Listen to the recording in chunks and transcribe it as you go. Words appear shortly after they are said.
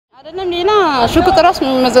አይደለም ሌላ ሹክ ጥራስ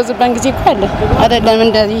መዘዝባን ጊዜ እኮ አለ አይደለም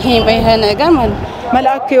እንደዚህ ይሄ በይሄ ነገር ማለት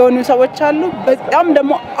መልአክ የሆኑ ሰዎች አሉ በጣም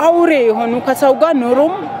ደግሞ አውሬ የሆኑ ከሰው ጋር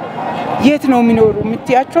ኖሮም የት ነው የሚኖሩ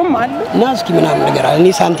ምትያቸውም አሉ እና እስኪ ምናምን ነገር አለ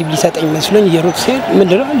እኔ ሳንቲም ሊሰጠኝ መስሎኝ የሩት ሲል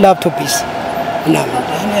ምንድነው ላፕቶፕስ እና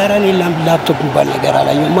እኔ አራኔ ላፕቶፕ ባል ነገር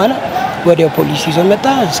አላየሁም ማለት ወዲያው ፖሊስ ይዞ መጣ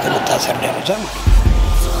እስከ መታሰር ደረጃ ማለት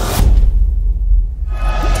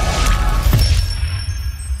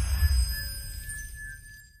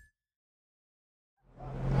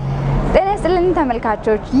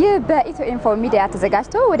ተመልካቾች ይህ በኢትዮኢንፎ ሚዲያ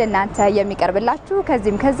ተዘጋጅቶ ወደ እናንተ የሚቀርብላችሁ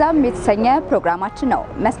ከዛም የተሰኘ ፕሮግራማችን ነው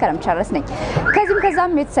መስከረም ቸርስ ነኝ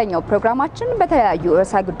ከዛም የተሰኘው ፕሮግራማችን በተለያዩ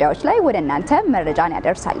ርዕሰ ጉዳዮች ላይ ወደ እናንተ መረጃን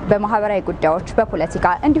ያደርሳል በማህበራዊ ጉዳዮች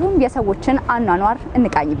በፖለቲካ እንዲሁም የሰዎችን አኗኗር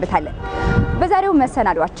እንቃኝበታለን በዛሬው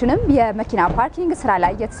መሰናዷችንም የመኪና ፓርኪንግ ስራ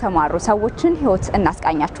ላይ የተሰማሩ ሰዎችን ህይወት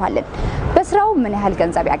እናስቃኛችኋለን በስራው ምን ያህል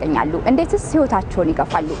ገንዘብ ያገኛሉ እንዴትስ ህይወታቸውን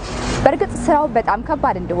ይገፋሉ በርግጥ ስራው በጣም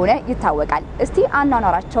ከባድ እንደሆነ ይታወቃል እስቲ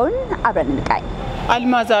አኗኗራቸውን አብረን እንቃኝ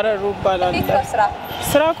አልማዛረሩ ባላል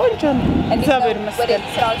ስራ ቆንጆ ነው እግዚአብሔር ይመስገን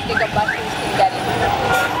ስራው ሲገባችሁ ይጋል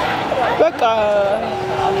በቃ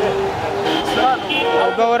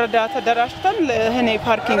በወረዳ ተደራጅተን ለህኔ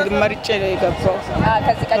ፓርኪንግ መርጬ ላይ ገባው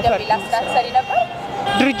ከዚህ ቀደም ሌላ ስራ ሰሪ ነበር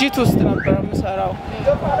ድርጅት ውስጥ ነበር የምሰራው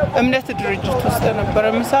እምነት ድርጅት ውስጥ ነበር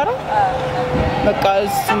የምሰራው በቃ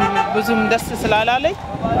ብዙም ደስ ስላላለኝ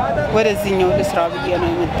ወደዚህኛው ለስራ ብዬ ነው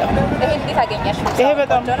የመጣው ይሄ እንዴት አገኛሽ ይሄ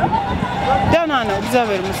በጣም ደህና ነው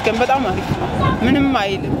እግዚአብሔር ይመስገን በጣም አሪፍ ነው ምንም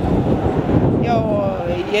አይልም ያው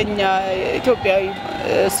የኛ ኢትዮጵያዊ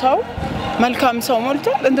ሰው መልካም ሰው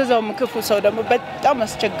ሞልቷል እንደዛው ክፉ ሰው ደግሞ በጣም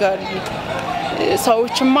አስቸጋሪ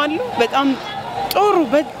ሰዎችም አሉ በጣም ጥሩ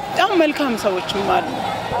በጣም መልካም ሰዎችም አሉ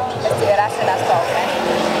ራስን አስተዋውቀን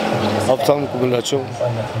ሀብታም ኩምላቸው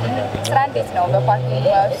ስራ እንዴት ነው በፓርኪንግ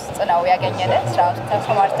ውስጥ ነው ያገኘነ ስራው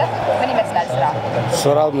ተሰማርተ ምን ይመስላል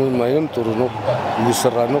ስራ ምንም አይልም ጥሩ ነው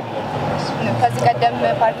እየሰራ ነው ከዚህ ቀደም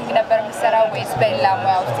ፓርኪንግ ነበር የምትሰራው ወይስ በሌላ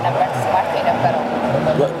ሙያ ውስጥ ነበር ተሰማርተ የነበረው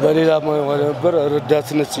በሌላ ሙያ ነበር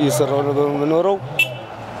ረዳትነት እየሰራው ነበር የምኖረው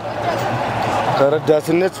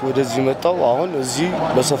ከረዳትነት ወደዚህ መጣው አሁን እዚህ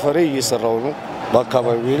በሰፈሬ እየሰራው ነው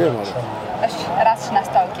በአካባቢው ላይ ማለት ነው እሺ ራስሽን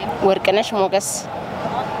አስተዋውቂ ወርቅነሽ ሞገስ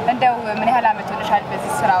እንደው ምን ያህል አመት ሆነሻል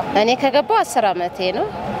በዚህ ስራው እኔ ከገባው 10 አመቴ ነው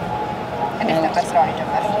እንዴት ነበር ስራው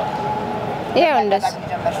የጀመረው ያው እንደዚህ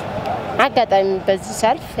አጋጣሚ በዚህ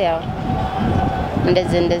ሰልፍ ያው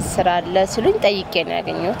እንደዚህ ስራ አለ ሲሉኝ ጠይቄ ነው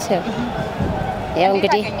ያገኘሁት ያው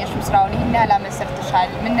እንግዲህ ያገኘሽው ስራውን ይሄን ያህል አመት ሰርተሻል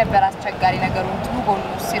ምን ነበር አስቸጋሪ ነገሩ ጥሩ ጎኑ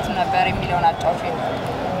ሴት ነበር የሚለውን አጫውሽ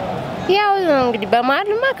ያው እንግዲህ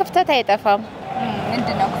በማልማ ክፍተት አይጠፋም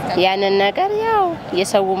ምንድነው ክፍተት ያንን ነገር ያው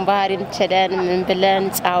የሰውን ባህሪን ቸለን ምን ብለን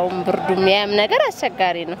ጻውም ብርዱም ያም ነገር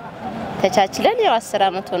አስቸጋሪ ነው ተቻችለን ያው 10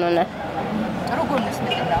 አመት ሆነናል ጥሩ ጎንስ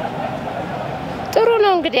ምንድነው ጥሩ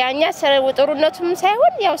ነው እንግዲህ አኛ ጥሩነቱም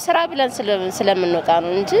ሳይሆን ያው ስራ ብለን ስለምንወጣ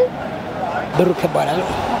ነው እንጂ ብሩክ ይባላል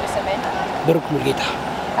ብሩክ ሙልጌታ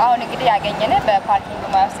አሁን እንግዲህ ያገኘነ በፓርኪንግ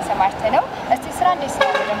ማውስ ተሰማርተ ነው እስቲ ስራ እንዴት ነው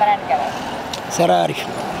መጀመሪያ ንገረኝ ስራ አሪፍ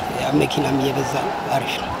ነው ያ መኪናም እየበዛ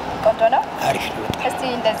አሪፍ ነው ቆንጆ ነው አሪፍ ነው እስቲ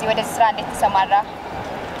እንደዚህ ወደ ስራ እንዴት ተሰማራ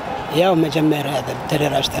ያው መጀመሪያ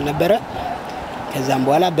ተደራጅተን ነበር ከዛም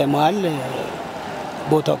በኋላ በመሃል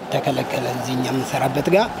ቦታው ተከለከለ እዚህኛ የምንሰራበት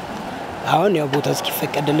ጋር አሁን ያው ቦታው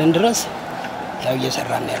እስኪፈቀድልን ድረስ ያው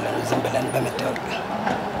እየሰራን ያለን ዝም ብለን በመታወቅ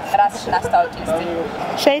ራስሽን አስተዋውቂ እስቲ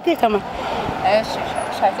ሻይቴ ከማል እሺ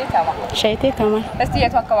ሻይቴ ከማል እስቲ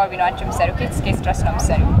የቱ አካባቢ ነው አንቺ የምትሰሪው ከስኬስ ድረስ ነው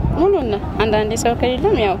የምትሰሪው ሙሉና አንዳንዴ ሰው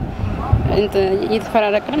ከሌለም ያው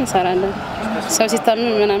እየተፈራረቅን እንሰራለን ሰው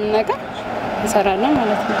ሲታመም ምናምን ነገር እንሰራለን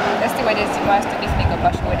ማለት ነው እስቲ ወደዚህ ማስት እንዴት ነው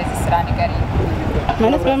የገባሽው ወደዚህ ስራ ንገሪ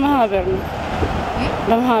ማለት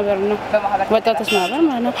በማህበር ነው ወጣቶች ማህበር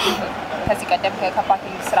ማለት ነው ከዚህ ቀደም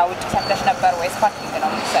ከፓርኪንግ ስራ ውጭ ሰርተሽ ነበር ወይስ ፓርኪንግ ነው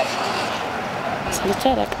የምትሰሪው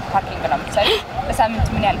ስለቻለቅ ፓርኪንግ ነው የምትሰሪው በሳምንት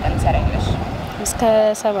ምን ያህል ቀን ትሰሪያለሽ እስከ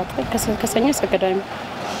 7 ቀን ከሰኞ እስከ ቅዳሜ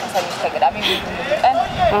ቀን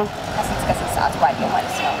ከስንት ሰዓት ባለው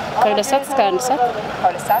ማለት ነው ከሁለት ሰዓት እስከ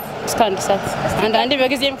አንድ ሰዓት አንዳንዴ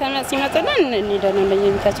በጊዜም ሲመጣልን እንሄዳለን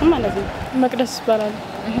ለየቤታችን ማለት ነው መቅደስ ይባላል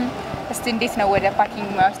እስቲ እንዴት ነው ወደ ፓርኪንግ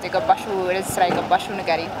ውስጥ የገባሽው ወደዚህ ስራ የገባሽው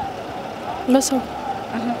ንገሪ በሰው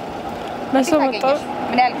መጣው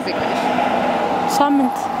ምን ያህል ጊዜ ቆየሽ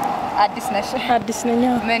ሳምንት አዲስ ነኝ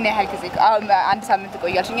ምን ያህል ጊዜ አንድ ሳምንት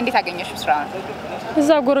ቆያልሽኝ እንዴት አገኘሽው ስራውን እዛ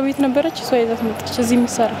ጎረቤት ነበረች ሰው ይዛት መጣች እዚህ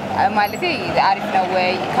ምሰራ ማለት አሪፍ ነው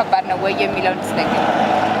ወይ ከባድ ነው ወይ የሚለው እንድትነግሪ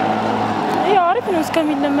ያው አሪፍ ነው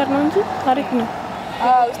እስከሚለመር ነው እንጂ አሪፍ ነው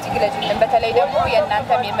እስቲ ግለጪልን በተለይ ደግሞ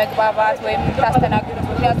የእናንተም የመግባባት ወይም ታስተናግዱት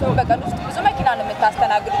ምክንያቱም በቀን ውስጥ ብዙ መኪና ነው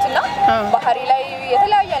የምታስተናግዱትና ባህሪ ላይ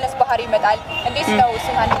የተለያየ አይነት ባህሪ ይመጣል እንዴት ነው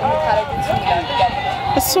እሱን አንድ የምታረጉት ይላል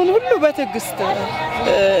እሱን ሁሉ በትዕግስት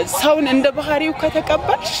ሰውን እንደ ባህሪው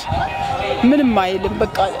ከተቀበልሽ ምንም አይልም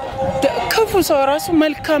በቃ ክፉ ሰው ራሱ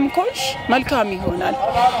መልካም ኮሽ መልካም ይሆናል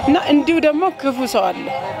እና እንዲሁ ደግሞ ክፉ ሰው አለ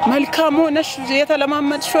መልካም ሆነሽ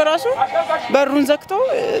የተለማመጥሽ ራሱ በሩን ዘግቶ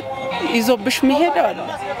ይዞብሽ መሄድ አለ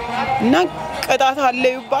እና ቅጣት አለ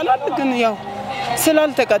ይባላል ግን ያው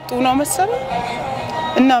ስላልተቀጡ ነው መሰለኝ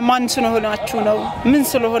እና ማን ስለሆናችሁ ነው ምን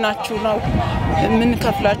ስለሆናችሁ ነው ምን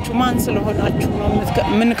ከፍላችሁ ማን ስለሆናችሁ ነው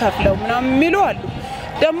ምን ከፍለው ምናምን ሚሉ አሉ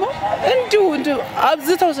ደግሞ እንዲሁ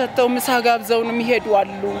አብዝተው ሰጥተው ምሳ ጋብዘው ነው የሚሄዱ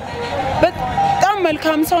አሉ በጣም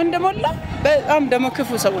መልካም ሰው እንደሞላ በጣም ደሞ ክፉ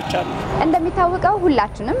ሰዎች አሉ እንደሚታወቀው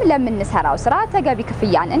ሁላችንም ለምንሰራው ስራ ተገቢ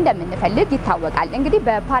ክፍያን እንደምንፈልግ ይታወቃል እንግዲህ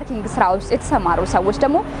በፓርኪንግ ስራ ውስጥ የተሰማሩ ሰዎች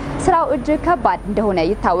ደግሞ ስራው እጅግ ከባድ እንደሆነ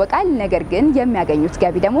ይታወቃል ነገር ግን የሚያገኙት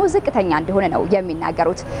ገቢ ደግሞ ዝቅተኛ እንደሆነ ነው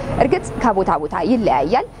የሚናገሩት እርግጥ ከቦታ ቦታ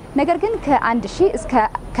ይለያያል ነገር ግን ከ1000 እስከ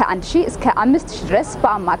 5000 ድረስ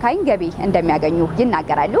በአማካኝ ገቢ እንደሚያገኙ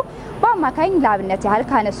ይናገራሉ በአማካኝ ለአብነት ያህል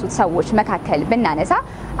ካነሱት ሰዎች መካከል ብናነሳ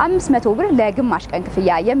 500 ብር ለግማሽ ቀን ክፍያ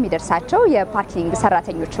የሚደርሳቸው የፓርኪንግ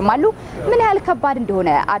ሰራተኞችም አሉ ምን ያህል ከባድ እንደሆነ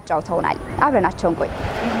አጫውተውናል አብረናቸውን ቆይ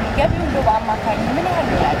ገቢው ነው በአማካኝ ምን ያህል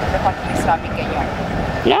ይላል በፓርኪንግ ስራ የሚገኘው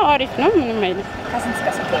ያው አሪፍ ነው ምንም አይልም ከስንት እስከ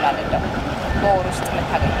ስንት ይሆናል እንደው በወር ውስጥ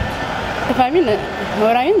የምታገኙት ከፋሚሊ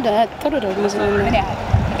ወራይን ጥሩ ደግሞ ምን ያህል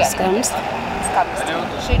እስከ 5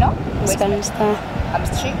 ሺህ ነው እስከ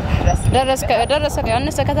 5 ሺህ ደረሰ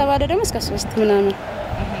ያነሰ ከተባለ ደግሞ እስከ 3 ምናምን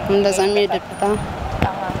እንደዛ የሚሄድበት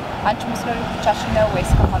አንቺ መስሎኝ ብቻሽ ነው ወይስ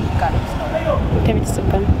ከፋሚሊ ጋር ነው ከቤተሰብ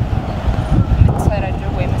ጋር ሰራጆ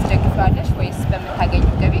ወይ መስደግፋለሽ ወይስ በመታገኙ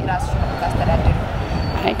ገቢ ራስሽ ታስተዳድሩ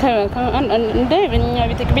አይ እንደ በእኛ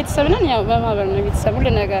ቤተሰብ ነን ያው በማህበር ነው ቤተሰብ ሁሉ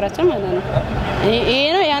ነገራችን ማለት ነው ይሄ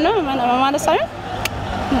ነው ያ ነው ማለት ሳይሆን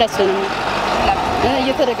እንደሱ ነው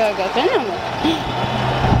እየተደጋጋፈን ነው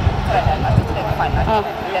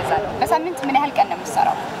በሳምንት ምን ያህል ቀን ነው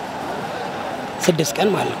የምትሰራው 6 ቀን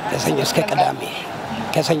ማለት ከሰኞ እስከ ቅዳሜ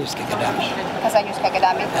ከሰኞ እስከ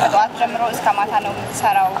ቅዳሜ ከጠዋት ጀምሮ እስከ ማታ ነው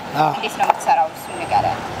የምትሰራው እንዴት ነው የምትሰራው እሱ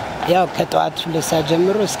ንገረኝ ያው ከጠዋት 2 ሰዓት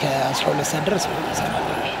ጀምሮ እስከ 12 ሰዓት ድረስ ነው የምሰራው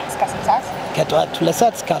እስከ 6 ሰዓት ከጠዋት 2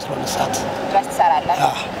 ሰዓት እስከ 12 ሰዓት ድረስ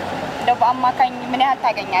ትሰራላችሁ እንደው በአማካኝ ምን ያህል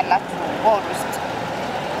ታገኛላችሁ በወር ውስጥ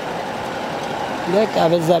በቃ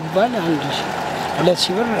በዛ ቢባል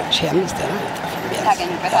 2000 ብር 1500 ነው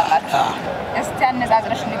ታገኙበታላችሁ እስቲ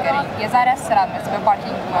አነጻጽረሽ ንገረኝ የዛሬ 10 አመት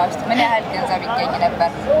በፓርኪንግ ውስጥ ምን ያህል ገንዘብ ይገኝ ነበር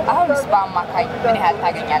አሁንስ በአማካኝ ምን ያህል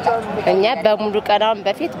ታገኛላችሁ እኛ በሙሉ ቀናም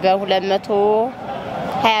በፊት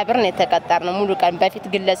በ220 ብር ነው የተቀጠርነው ሙሉ ቀን በፊት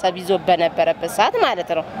ግለሰብ ይዞ በነበረበት ሰዓት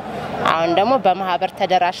ማለት ነው አሁን ደግሞ በማህበር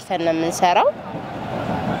ተደራጅተን ነው የምንሰራው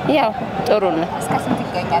ያው ጥሩ ነው እስከ ስንት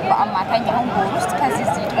ይገኛል በአማካኝ አሁን በወር ውስጥ ከዚህ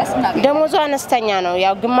ድረስ እናገኛለን ደሞዙ አነስተኛ ነው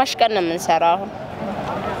ያው ግማሽ ቀን ነው የምንሰራው አሁን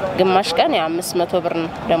ግማሽ ቀን ያው 500 ብር ነው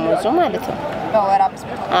ደሞዙ ማለት ነው በወር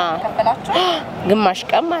 500 ከፈላችሁ ግማሽ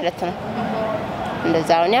ቀን ማለት ነው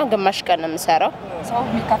እንደዛው ነው ግማሽ ቀን ነው የምሰራው ሰው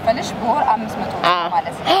የሚከፈልሽ በወር 500 ብር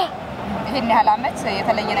ማለት ነው ይሄን ያህል አመት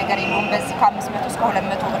የተለየ ነገር የለውም በዚህ ከ500 እስከ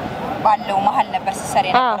 200 ብር ባለው መሃል ነበር ሲሰራ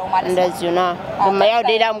የነበረው ማለት ነው እንደዚሁ ነው ያው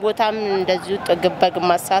ሌላም ቦታም እንደዚሁ ጥግብ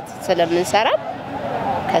በግማሽ ሰዓት ስለምንሰራ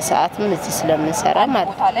ከሰዓትም እዚህ ስለምንሰራ ማለት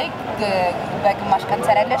ቦታ ላይ በግማሽ ቀን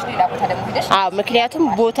ሰራለሽ ሌላ ቦታ ደግሞ ሄደሽ ምክንያቱም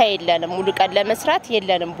ቦታ የለንም ሙሉ ቀን ለመስራት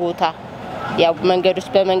የለንም ቦታ ያው መንገዶች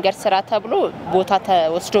በመንገድ ስራ ተብሎ ቦታ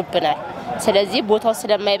ተወስዶብናል ስለዚህ ቦታው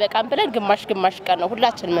ስለማይበቃም ብለን ግማሽ ቀን ነው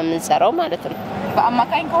ሁላችንም የምንሰራው ማለት ነው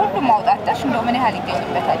በአማካኝ ከሁሉም ማውጣትሽ እንደው ምን ያህል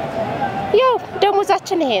ይገኝበታል ያው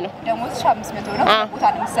ደሞዛችን ይሄ ነው ደሞዝሽ 500 ነው ቦታ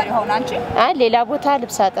ነው የምትሰሪው አሁን አንቺ ሌላ ቦታ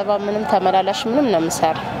ልብስ አጠባ ምንም ተመላላሽ ምንም ነው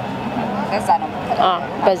የምሰራው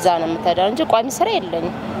በዛ ነው የምተዳው እንጂ ቋሚ ስራ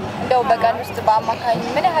የለኝም እንደው በቀን ውስጥ በአማካኝ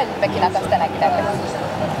ምን ያህል መኪና ታስተናግዳለሽ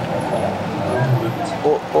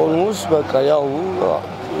ኦልሞስት በቃ ያው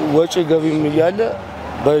ወጪ ገቢም እያለ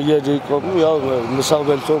በየደቂቃው ያው ምሳ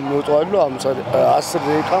በልተው የሚወጣሉ 10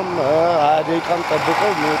 ደቂቃም 20 ደቂቃም ጠብቀው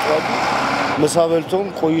የሚወጣሉ ምሳ በልተው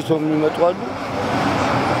ቆይተው የሚመጣሉ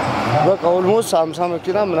በቃ ኦልሞስት 50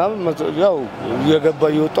 መኪና ምናምን ያው የገባ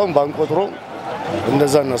ይወጣው ባንቆጥሮ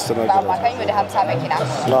እንደዛ እናስተናግዳለን በአማካኝ ወደ 50 መኪና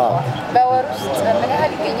በወር ውስጥ ምን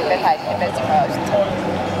ያህል ይገኝበታል በዚህ ውስጥ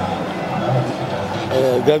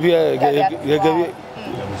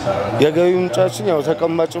የገቢ ምንጫችን ያው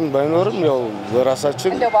ተቀማጭም ባይኖርም ያው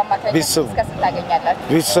በራሳችን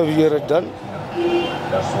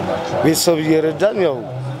ቤተሰብ እየረዳን ያው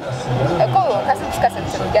እኮ ከስንት እስከ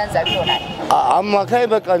ስንት ገንዘብ ይሆናል? አማካይ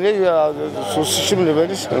በቃ እኔ 3000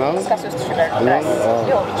 ልበልሽ ምናምን እስከ 3000 ብር ድረስ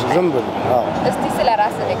ሊሆን ይችላል። ዝም ብሎ እስቲ ስለ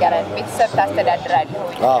ራስህ ንገረን። ቤተሰብ ታስተዳድራለህ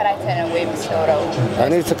ወይ? ተከራይተህ ነው ወይ የምትኖረው?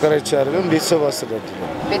 እኔ ተከራይቼ አይደለም ቤተሰብ አስተዳድራለሁ።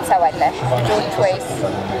 ቤተሰብ አለ? ልጆች ወይስ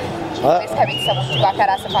ከቤተሰቦች ጋር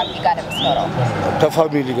ከራስህ ፋሚሊ ጋር ነው የምትኖረው?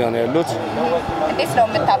 ከፋሚሊ ጋር ነው ያለሁት። እንዴት ነው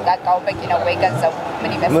የምታብቃቃው? በቂ ነው ወይ ገንዘቡ?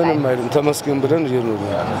 ምን ይመስላል? ምንም አይደለም። ተመስገን ብለን እየኖርን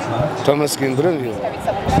ተመስገን ብለን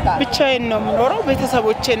ብቻዬን ነው የምኖረው።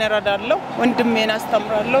 ቤተሰቦቼን እረዳለሁ፣ ወንድሜን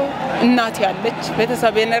አስተምራለሁ፣ እናቴ ያለች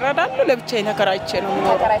ቤተሰቤን እረዳለሁ። ለብቻዬ ተከራይቼ ነው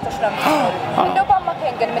የምኖረው። ተከራይተሽ ነው የምትኖረው? እንደው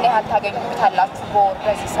በአማካኝ ግን ምን ያህል ታገኙበታላችሁ በወር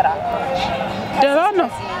በዚህ ስራ? ደህና ነው።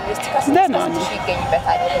 ደህና ነው።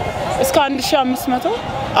 ይገኝበታል እስከ 1500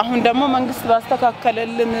 አሁን ደግሞ መንግስት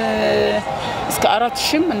ባስተካከለልን እስከ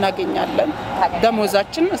 4000 እናገኛለን።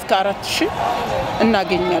 ደሞዛችን እስከ 4000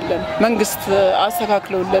 እናገኛለን። መንግስት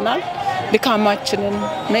አስተካክለውልናል። ድካማችንን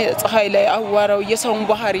ፀሐይ ላይ አዋራው የሰውን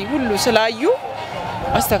ባህሪ ሁሉ ስላዩ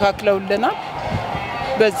አስተካክለውልናል።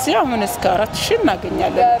 በዚህ አሁን እስከ 4000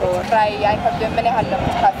 እናገኛለን በወር። ራይ አይከብድም? ምን ያህል ነው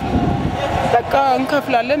የምትከፍሉ? በቃ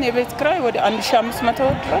እንከፍላለን። የቤት ኪራይ ወደ 1500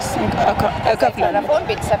 ድረስ እከፍላለሁ።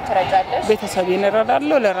 ቤተሰብ ትረዳለሽ? ቤተሰቤን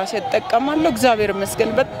እረዳለሁ፣ ለራሴ እጠቀማለሁ። እግዚአብሔር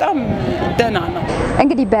ይመስገን በጣም ደህና ነው።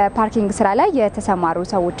 እንግዲህ በፓርኪንግ ስራ ላይ የተሰማሩ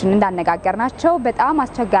ሰዎችን እንዳነጋገርናቸው በጣም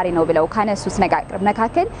አስቸጋሪ ነው ብለው ካነሱት ነገር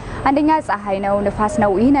መካከል አንደኛ ፀሐይ ነው፣ ንፋስ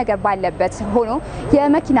ነው። ይህ ነገር ባለበት ሆኖ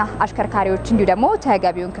የመኪና አሽከርካሪዎች እንዲሁ ደግሞ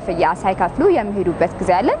ተገቢውን ክፍያ ሳይከፍሉ የሚሄዱበት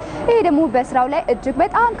ጊዜ አለ። ይሄ ደግሞ በስራው ላይ እጅግ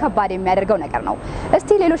በጣም ከባድ የሚያደርገው ነገር ነው።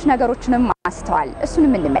 እስቲ ሌሎች ነገሮችንም ማስተዋል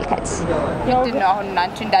እሱንም እንመልከት። ምንድነው አሁን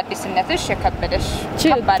አንቺ እንደ አዲስነትሽ የከበደሽ?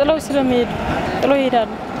 ጥለው ስለሚሄዱ ጥለው ይሄዳሉ።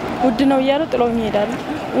 ውድ ነው እያሉ ጥለው ይሄዳሉ።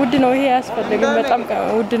 ውድ ነው ይሄ ያስፈልግም በጣም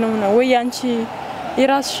ውድ ነው ነው ወይ አንቺ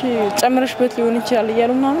የራስሽ ጨምረሽበት ሊሆን ይችላል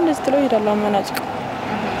እያሉ ምናምን እንደዚህ ጥለው ይሄዳሉ። አመናጭቀው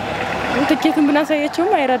ትኬቱን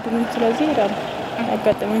ብናሳያቸውም አይራዱንም። ስለዚህ ይሄዳሉ።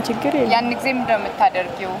 ያጋጠመን ችግር የለም። ያን ጊዜ ምንድነው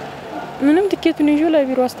የምታደርጊው? ምንም ትኬቱን ይዤ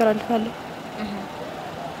ለቢሮ አስተላልፋለሁ።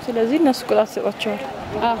 ስለዚህ እነሱ ቁጣት ሰጣቸዋል።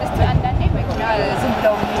 እስቲ አንዳንዴ መኪና ዝም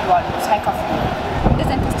ብለው ይሏሉ ሳይከፍሉ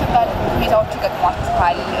እንደዚህ ተስተካክል ሁኔታዎች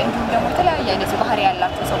ገጥሟቸዋል። እንዲሁም ደግሞ የተለያየ አይነት ባህሪ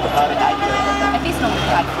ያላቸው ሰዎች ይመጣሉ። እንዴት ነው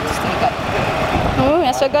የምታልፉት? እስቲ ንገሪኝ።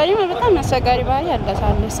 ያስቸጋሪ በጣም ያስቸጋሪ ባህሪ ያላቸው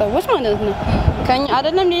ሰዎች ማለት ነው። ከኛ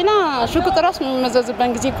አይደለም ሌላ ሽጉጥ ራስ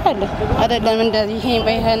የሚመዘዝበን ጊዜ እኮ አለ አይደለም እንደዚህ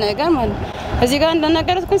ይሄ ነገር ማለት ነው። እዚህ ጋር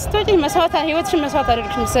እንደነገርኩት ኮንስቶጂ መስዋዕት ህይወትሽን መስዋዕት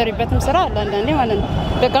አድርገሽ የምትሰሪበትም ስራ አለ አንዳንዴ ማለት ነው።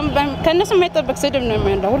 በቃም ከነሱ የማይጠበቅ ስድብ ነው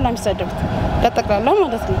የሚያንዳው ሁላም ይሰደቡት ተጠቅላላው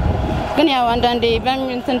ማለት ነው። ግን ያው አንዳንዴ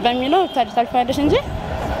በእንትን በሚለው ታልፋለሽ እንጂ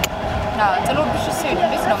ጥሎብሽ ሲል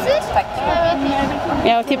ቤት ነው የምትታኪው?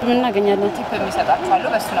 ያው ቲፕ ምን እናገኛለን? ቲፕ የሚሰጣቸው አሉ፣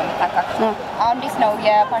 በሱ ነው የምታካክለው። አሁን እንዴት ነው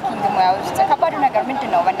የፓርኪንግ ሙያ ውስጥ ከባዱ ነገር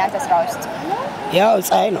ምንድነው በእናንተ ስራ ውስጥ? ያው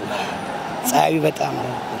ፀሐይ ነው። ፀሐዩ በጣም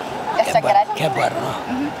ያስቸግራል፣ ከባድ ነው።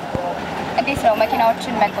 እንዴት ነው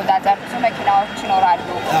መኪናዎችን መቆጣጠር? ብዙ መኪናዎች ይኖራሉ።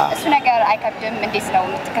 እሱ ነገር አይከብድም? እንዴት ነው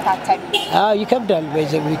የምትከታተሉ? ይከብዳል።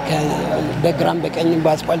 በግራም በቀኝም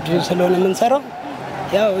በአስፋልቱ ስለሆነ የምንሰራው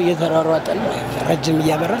ያው እየተሯሯጠን ረጅም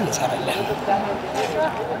እያበራን እንሰራለን።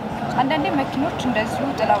 አንዳንዴ መኪኖች እንደዚሁ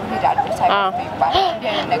ጥለው ይሄዳሉ ሳይሆን ይባላል።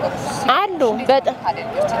 እንዲህ ነገሮች አሉ። በጣም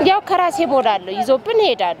ያው ከራሴ ቦዳለሁ ይዞብን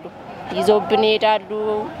ይሄዳሉ።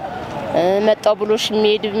 መጣው ብሎሽ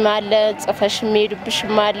የሚሄድም አለ፣ ጽፈሽ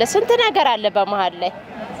የሚሄድብሽም አለ። ስንት ነገር አለ በመሃል ላይ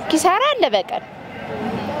ኪሳራ አለ በቀን።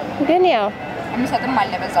 ግን ያው የሚሰጥም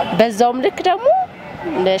አለ በዛውም ልክ ደግሞ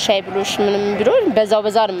ለሻይ ብሎሽ ምንም ብሎ በዛው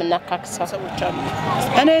ነው የምናካክሰው ሰዎች አሉ።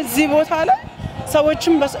 እኔ እዚህ ቦታ ላይ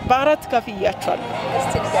ሰዎችን በአራት ከፍያቸዋለሁ።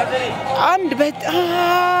 አንድ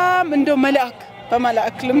በጣም እንደው መልአክ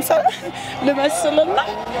በመልአክ ልመስልና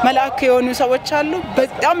መልአክ የሆኑ ሰዎች አሉ።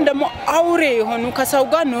 በጣም ደግሞ አውሬ የሆኑ ከሰው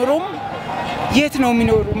ጋር ኖሮም የት ነው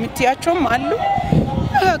የሚኖሩ የምትያቸውም አሉ።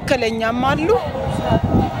 መካከለኛም አሉ።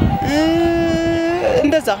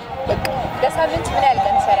 እንደዛ በቃ ለሳምንት ምን ያህል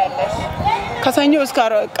ቀን ትሰሪያለሽ? ከሰኞ እስከ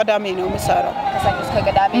ቅዳሜ ነው የምሰራው። ከሰኞ እስከ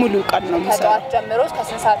ቅዳሜ ሙሉ ቀን ነው የምሰራው። ከጠዋት ጀምሮ እስከ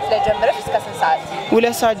ስንት ሰዓት ለጀምረሽ እስከ ስንት ሰዓት?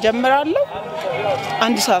 2 ሰዓት ጀምራለሁ፣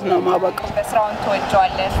 1 ሰዓት ነው ማበቃው። ስራውን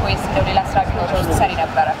ትወጂዋለሽ ወይስ እንደው ሌላ ስራ ቢኖርሽ ትሰሪ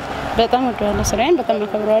ነበረ? በጣም ወደዋለሁ፣ ስራዬን በጣም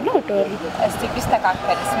አከብረዋለሁ፣ ወደዋለሁ። እስቲ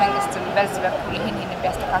ቢስተካከልስ መንግስትም በዚህ በኩል ይሄን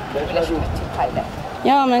ቢያስተካክል ብለሽ ትችያለሽ?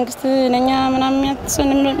 ያው መንግስት ለኛ ምናምን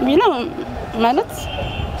ያትሰን የሚለው ማለት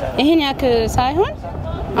ይሄን ያክ ሳይሆን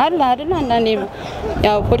አለ አይደል አንዳንዴ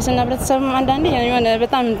ያው ፖሊስና ህብረተሰብ አንዳንዴ የሆነ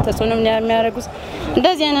በጣም ተጽዕኖ የሚያደርጉት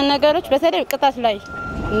እንደዚህ አይነት ነገሮች በተለይ ቅጣት ላይ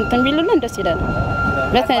እንትን ቢሉልን ደስ ይላል።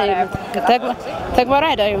 በተለይ ተግባራዊ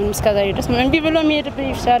አይደለም እስከዛሬ ድረስ እንቢ ብሎ የሚሄድብሽ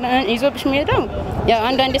ይሻላል። ይዞብሽ የሚሄደው ያው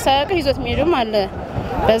አንዳንዴ ሳያውቅ ይዞት የሚሄድም አለ።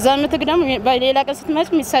 በዛ ምትክ ደግሞ በሌላ ቀን ስትመጪ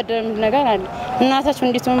የሚሳደብ ነገር አለ። እናታችሁ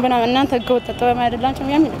እንዴት ሆነ ብና እናንተ ህገወጥ ጥበብ አይደላችሁ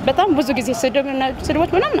የሚል በጣም ብዙ ጊዜ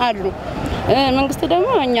ስድቦች ምናምን አሉ። መንግስት ደግሞ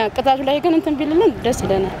እኛ ቅጣቱ ላይ ግን እንትን ቢልልን ደስ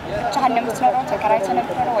ይለናል። ቻን የምትኖረው ተከራይተህ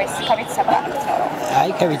ነበር ወይስ ከቤተሰብ ጋር ነው የምትኖረው? አይ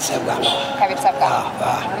ከቤተሰብ ጋር ነው። ከቤተሰብ ጋር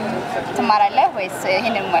ትማራለህ ወይስ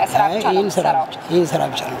ይሄንን ስራ ብቻ ነው የምትሰራው? ይሄን ስራ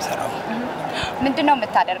ብቻ ነው የምሰራው። ምንድነው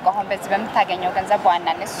የምታደርገው አሁን በዚህ በምታገኘው ገንዘብ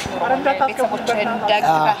በዋናነት ቤተሰቦችን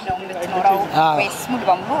ደግፈህ ነው የምትኖረው ወይስ ሙሉ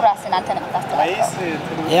በሙሉ ራስን አንተ ነው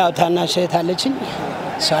የምታስተዳድረው? ያው ታናሽ እህት አለችኝ፣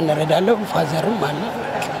 እሷን እረዳለሁ። ፋዘርም አለ።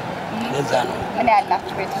 ለዛ ነው። ምን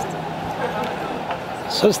ያላችሁ ቤት ውስጥ?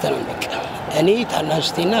 3 ነው በቃ። እኔ ታናሽ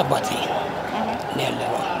እህቴና አባቴ ነው ያለው።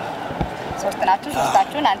 3 ናችሁ።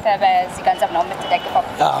 3ታችሁን አንተ በዚህ ገንዘብ ነው የምትደግፈው?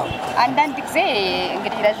 አዎ። አንዳንድ ጊዜ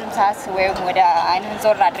እንግዲህ ረጅም ሰዓት ወይም ወደ አይኑን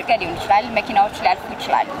ዞር አድርገህ ሊሆን ይችላል መኪናዎች ሊያልፉ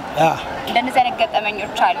ይችላሉ። እንደነዚህ አይነት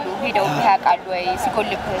ገጠመኞች አሉ። ሄደው ያውቃሉ ወይ?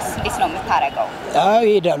 ሲጎልብስ እንዴት ነው የምታረገው? አዎ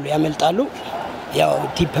ይሄዳሉ፣ ያመልጣሉ። ያው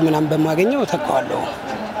ቲፕ ምናምን በማገኘው ተካዋለሁ።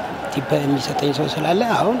 ቲፕ የሚሰጠኝ ሰው ስላለ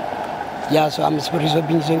አሁን ያ ሰው 5 ብር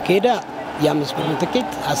ይዞብኝ ይዞኝ ከሄደ የ5 ብር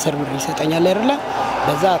ትኬት 10 ብር ይሰጠኛል አይደለ?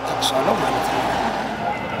 በዛ ታክሷለሁ ማለት ነው።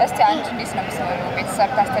 እስቲ አንቺ እንዴት ነው የምትሰራው? ቤተሰብ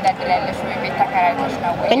ታስተዳድሪያለሽ ወይ ቤት ተከራይተሽ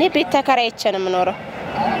ነው ወይ? እኔ ቤት ተከራይቼ ነው የምኖረው።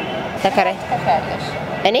 ተከራይ ተከራይተሽ?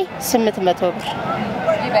 እኔ 800 ብር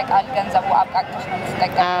ይበቃል ገንዘቡ? አብቃቅተሽ ነው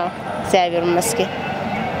የምትጠቀመው? አዎ እግዚአብሔር ይመስገን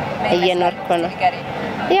እየኖርኩ ነው።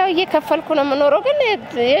 ያው እየከፈልኩ ነው የምኖረው። ግን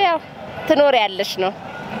ያው ትኖሪያለሽ ነው።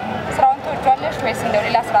 ስራውን ትወጃለሽ ወይስ እንደው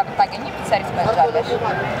ሌላ ስራ ብታገኚ ብትሰሪ ትመርጫለሽ?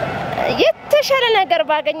 የተሻለ ነገር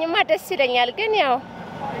ባገኝማ ደስ ይለኛል። ግን ያው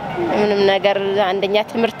ምንም ነገር አንደኛ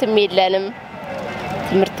ትምህርትም የለንም።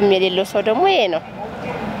 ትምህርትም የሌለው ሰው ደግሞ ይሄ ነው።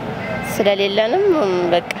 ስለሌለንም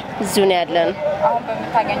በቃ እዚሁ ነው ያለነው። አሁን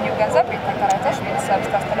በምታገኘው ገንዘብ ቤት ተከራይተሽ ቤተሰብ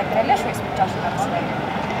ታስተዳድሪያለሽ ወይስ ብቻሽን ነው የምትኖሪው?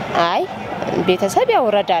 አይ ቤተሰብ ያው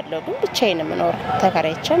እረዳለሁ፣ ግን ብቻዬን ነው የምኖረው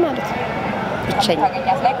ተከራይቼ ማለት ነው። ብቻዬን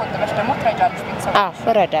ታገኛት ላይ ቆጥበሽ ደግሞ ትረጃለሽ ቤተሰብ? አዎ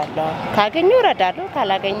እረዳለሁ። ካገኘው እረዳለሁ፣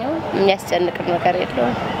 ካላገኘው የሚያስጨንቅ ነገር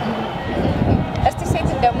የለውም። እስቲ ሴት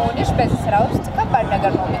እንደመሆንሽ በዚህ ስራ ውስጥ ከባድ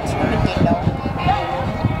ነገር ነው የምትችይው ምንድነው?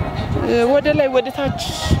 ወደ ላይ ወደ ታች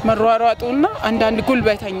መሯሯጡና አንዳንድ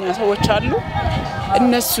ጉልበተኛ ሰዎች አሉ።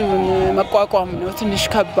 እነሱን መቋቋም ነው ትንሽ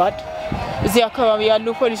ከባድ። እዚህ አካባቢ ያሉ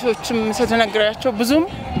ፖሊሶችም ስትነግሪያቸው ብዙም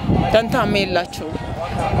ደንታም የላቸው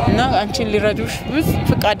እና አንቺን ሊረዱሽ ብዙ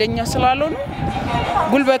ፍቃደኛ ስላልሆኑ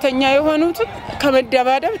ጉልበተኛ የሆኑት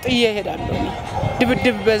ከመደባደብ ጥዬ እሄዳለሁ።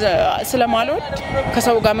 ድብድብ ስለማልወድ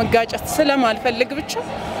ከሰው ጋር መጋጨት ስለማልፈልግ ብቻ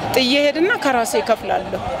ጥዬ ሄድና ከራሴ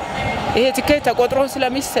ከፍላለሁ። ይሄ ትኬት ተቆጥሮ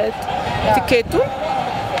ስለሚሰጥ ትኬቱ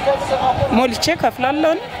ሞልቼ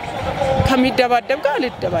ከፍላለሁ። ከሚደባደብ ጋር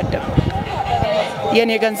ልደባደብ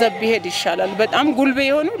የኔ ገንዘብ ቢሄድ ይሻላል። በጣም ጉልቤ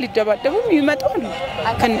የሆኑ ሊደባደቡ ይመጣሉ።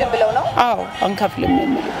 አንከፍልም ብለው ነው? አዎ አንከፍልም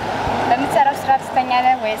የሚሉ። በምትሰራው ስራ ደስተኛ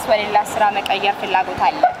ነህ ወይስ ወደ ሌላ ስራ መቀየር ፍላጎት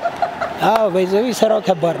አለ? አዎ በይዘው ስራው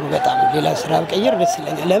ከባድ ነው በጣም። ሌላ ስራ ብቀይር ደስ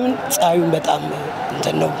ይለኛል። ለምን ፀሐዩን በጣም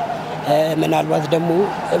እንትን ነው። ምናልባት ደግሞ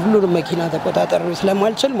ሁሉንም መኪና ተቆጣጠር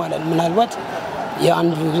ስለማልችል ማለት ምናልባት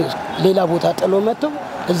የአንዱ ሌላ ቦታ ጥሎ መጥቶ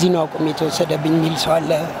እዚህ ነው አቁም የተወሰደብኝ የሚል ሰው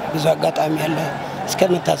አለ። ብዙ አጋጣሚ አለ። እስከ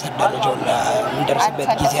መታሰር ደረጃ እንደርስበት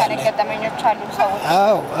ጊዜ አለ። ገጠመኞች አሉ ሰዎች?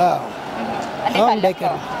 አዎ አሁን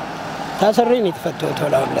በቅርብ ታስሬ ነው የተፈታሁት።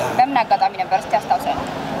 በምን አጋጣሚ ነበር እስቲ አስታውሰኝ።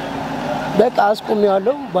 በቃ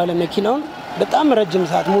አስቆሜዋለሁ ባለመኪናውን። በጣም ረጅም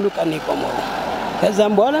ሰዓት ሙሉ ቀን የቆመው።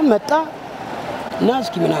 ከዛም በኋላ መጣ እና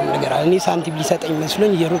እስኪ ምናምን ነገር እኔ ሳንቲም ሊሰጠኝ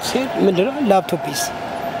መስሎኝ እየሮጥኩ ሲሄድ ምንድነው ላፕቶፕስ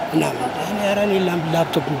ምናምን እኔ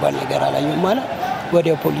ላፕቶፕ የሚባል ነገር አላየሁም ማለት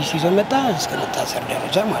ወዲያው ፖሊስ ይዞ መጣ። እስከ መታሰር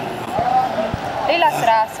ደረጃ ማለት ነው። ሌላ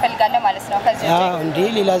ስራ አስፈልጋለሁ ማለት ነው ከዚህ? አዎ እንዴ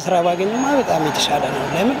ሌላ ስራ ባገኝማ በጣም የተሻለ ነው።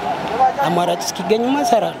 ለምን አማራጭ እስኪገኝማ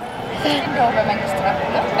እሰራለሁ። እንደው በመንግስት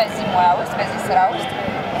በኩል በዚህ ሙያ ውስጥ በዚህ ስራ ውስጥ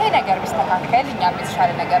ይሄ ነገር ቢስተካከል እኛም የተሻለ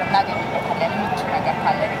ነገር እናገኝበታለን የሚችል ነገር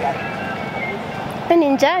ካለ ነገር እኔ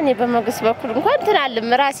እንጃ። እኔ በመንግስት በኩል እንኳን ትናልም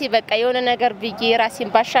ራሴ በቃ የሆነ ነገር ብዬ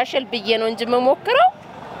ራሴን ባሻሽል ብዬ ነው እንጂ መሞክረው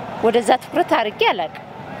ወደዛ ትኩረት አድርጌ አላውቅም።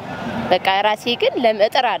 በቃ ራሴ ግን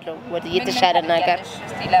ለምጥራለሁ ወደ የተሻለ ነገር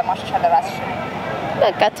እስቲ ለማሻሻል ራስሽ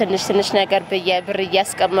በቃ ትንሽ ነገር ብር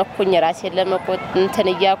እያስቀመጥኩኝ ራሴን ለመቆጥ እንትን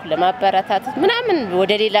እያልኩ ለማበረታታት ምናምን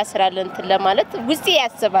ወደ ሌላ ስራ እንትን ለማለት ውስጤ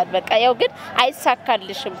ያስባል። በቃ ያው ግን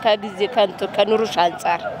አይሳካልሽም ከጊዜ ከኑሮሽ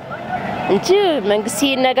አንፃር እንጂ መንግስት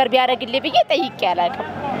ይሄን ነገር ቢያደርግልኝ ብዬ ጠይቄ አላውቅም።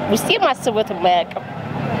 ውስጤ ማስቦት የማያውቅም።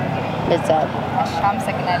 ለዛ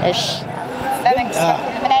አመሰግናለሁ። እሺ በመንግስት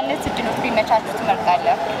በኩል ምን አይነት እድሎች ቢመቻቹ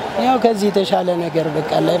ትመርጣለህ? ያው ከዚህ የተሻለ ነገር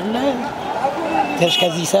በቃ አይደለ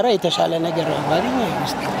ከዚህ ስራ የተሻለ ነገር ባገኝ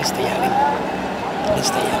ውስጥ ደስተኛ ነኝ። እሺ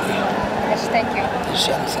ታንክ ዩ። እሺ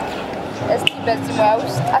አመሰግናለሁ። እስቲ በዚህ ሙያ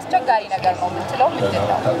ውስጥ አስቸጋሪ ነገር ነው የምትለው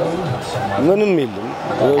ምንድነው? ምንም የለም።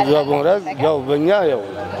 ያው በእኛ ያው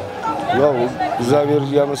ያው እግዚአብሔር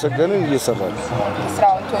ያመሰገነን እየሰራን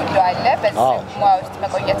ስራውን ትወደዋለህ በዚህ ሙያ ውስጥ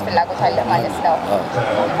መቆየት ፍላጎት አለ ማለት ነው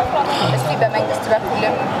እስቲ በመንግስት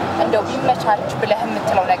በኩልም እንደው ቢመቻች ብለህ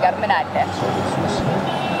የምትለው ነገር ምን አለ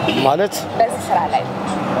ማለት በዚህ ስራ ላይ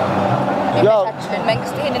ያው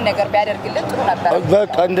መንግስት ይሄንን ነገር ቢያደርግልን ጥሩ ነበር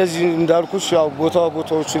በቃ እንደዚህ እንዳልኩሽ ያው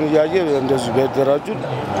ቦታዎችን ያየ እንደዚህ ቢያደራጁ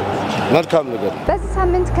መልካም ነገር በዚህ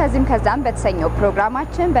ሳምንት ከዚህም ከዛም በተሰኘው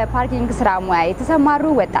ፕሮግራማችን በፓርኪንግ ስራ ሙያ የተሰማሩ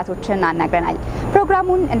ወጣቶችን አናግረናል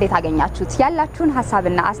ፕሮግራሙን እንዴት አገኛችሁት ያላችሁን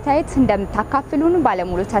ሐሳብና አስተያየት እንደምታካፍሉን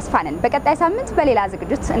ባለሙሉ ተስፋ ነን በቀጣይ ሳምንት በሌላ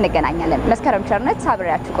ዝግጅት እንገናኛለን መስከረም ቸርነት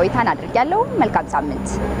አብሬያችሁ ቆይታን አድርጌያለሁ መልካም ሳምንት